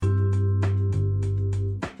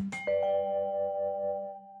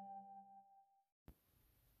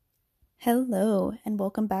Hello, and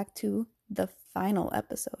welcome back to the final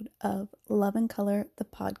episode of Love and Color, the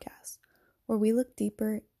podcast, where we look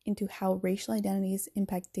deeper into how racial identities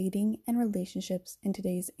impact dating and relationships in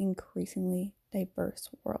today's increasingly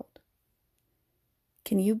diverse world.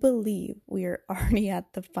 Can you believe we are already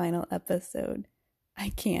at the final episode? I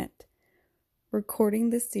can't.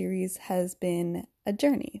 Recording this series has been a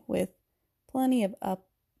journey with plenty of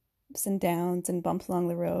ups and downs and bumps along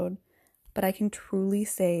the road, but I can truly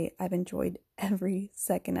say I've enjoyed every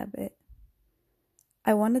second of it.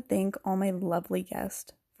 I want to thank all my lovely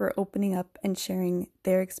guests for opening up and sharing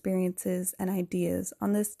their experiences and ideas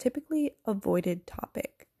on this typically avoided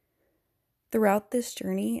topic. Throughout this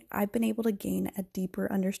journey, I've been able to gain a deeper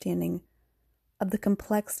understanding of the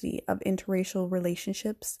complexity of interracial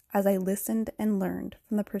relationships as I listened and learned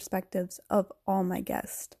from the perspectives of all my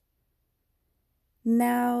guests.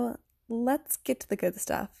 Now, let's get to the good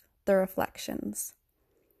stuff. The reflections.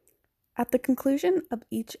 At the conclusion of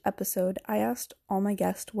each episode, I asked all my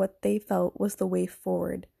guests what they felt was the way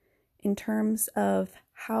forward in terms of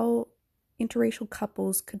how interracial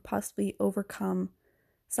couples could possibly overcome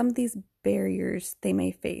some of these barriers they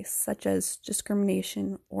may face, such as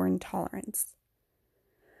discrimination or intolerance.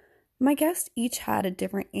 My guests each had a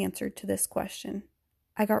different answer to this question.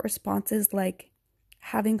 I got responses like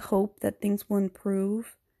having hope that things will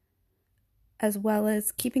improve, as well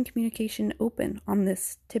as keeping communication open on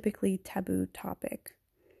this typically taboo topic.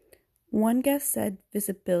 One guest said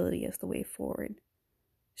visibility is the way forward,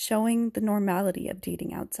 showing the normality of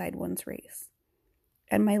dating outside one's race.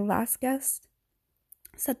 And my last guest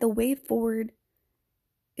said the way forward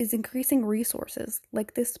is increasing resources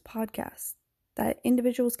like this podcast that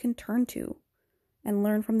individuals can turn to and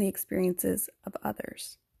learn from the experiences of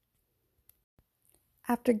others.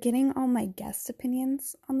 After getting all my guests'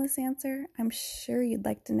 opinions on this answer, I'm sure you'd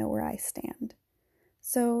like to know where I stand.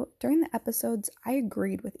 So during the episodes, I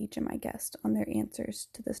agreed with each of my guests on their answers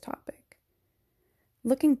to this topic.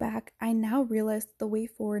 Looking back, I now realize that the way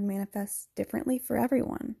forward manifests differently for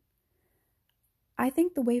everyone. I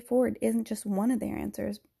think the way forward isn't just one of their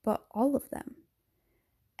answers, but all of them.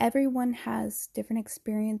 Everyone has different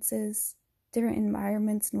experiences, different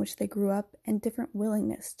environments in which they grew up, and different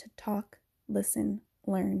willingness to talk, listen,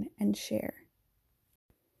 learn, and share.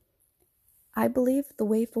 I believe the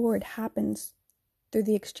way forward happens through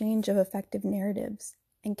the exchange of effective narratives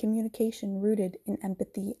and communication rooted in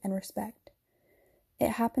empathy and respect. It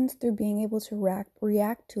happens through being able to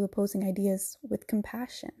react to opposing ideas with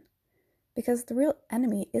compassion, because the real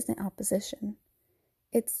enemy isn't opposition,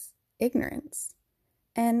 it's ignorance.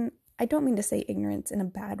 And I don't mean to say ignorance in a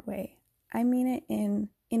bad way. I mean it in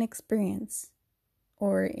inexperience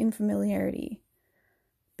or infamiliarity,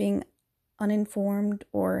 being uninformed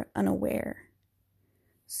or unaware.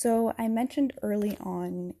 So I mentioned early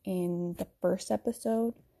on in the first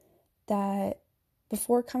episode that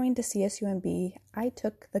before coming to CSUMB, I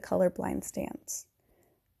took the colorblind stance.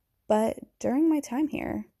 But during my time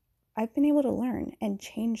here, I've been able to learn and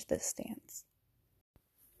change this stance.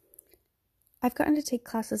 I've gotten to take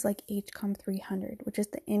classes like HCOM 300, which is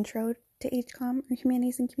the intro to HCOM, or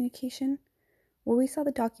Humanities and Communication, where we saw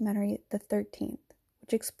the documentary The 13th,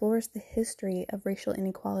 which explores the history of racial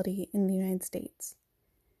inequality in the United States.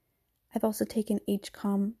 I've also taken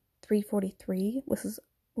HCOM 343,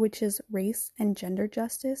 which is Race and Gender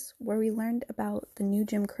Justice, where we learned about the new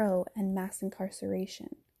Jim Crow and mass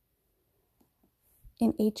incarceration.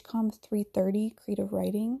 In HCOM 330, Creative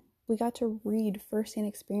Writing, we got to read first-hand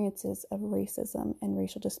experiences of racism and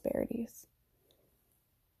racial disparities.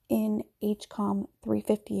 In HCOM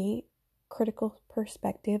 358, Critical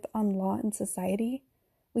Perspective on Law and Society,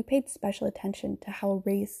 we paid special attention to how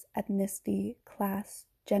race, ethnicity, class,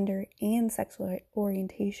 gender, and sexual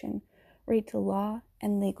orientation relate to law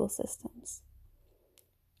and legal systems.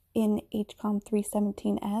 In HCOM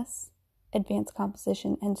 317S, Advanced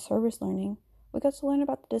Composition and Service Learning, we got to learn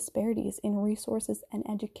about the disparities in resources and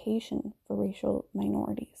education for racial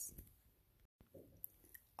minorities.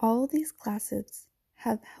 All these classes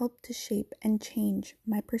have helped to shape and change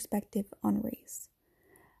my perspective on race.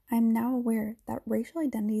 I am now aware that racial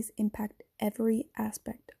identities impact every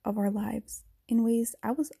aspect of our lives in ways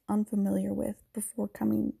I was unfamiliar with before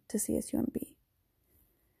coming to CSUMB.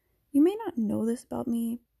 You may not know this about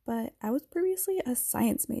me, but I was previously a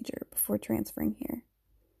science major before transferring here.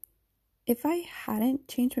 If I hadn't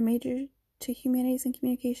changed my major to Humanities and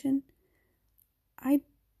Communication, I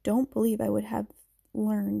don't believe I would have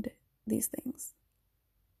learned these things.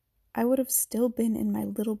 I would have still been in my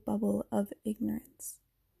little bubble of ignorance.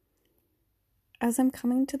 As I'm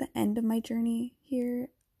coming to the end of my journey here,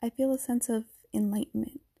 I feel a sense of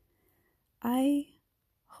enlightenment. I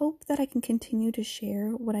hope that I can continue to share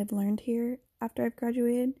what I've learned here after I've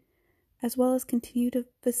graduated, as well as continue to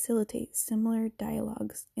facilitate similar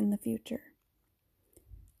dialogues in the future.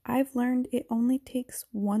 I've learned it only takes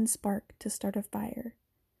one spark to start a fire.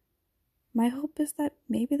 My hope is that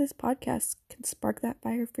maybe this podcast can spark that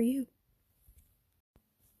fire for you.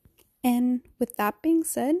 And with that being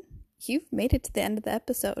said, you've made it to the end of the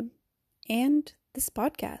episode and this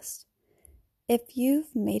podcast. If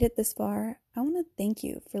you've made it this far, I want to thank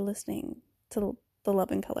you for listening to the Love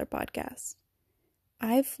and Color podcast.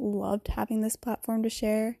 I've loved having this platform to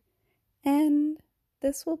share, and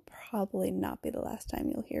this will probably not be the last time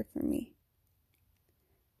you'll hear from me.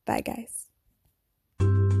 Bye, guys.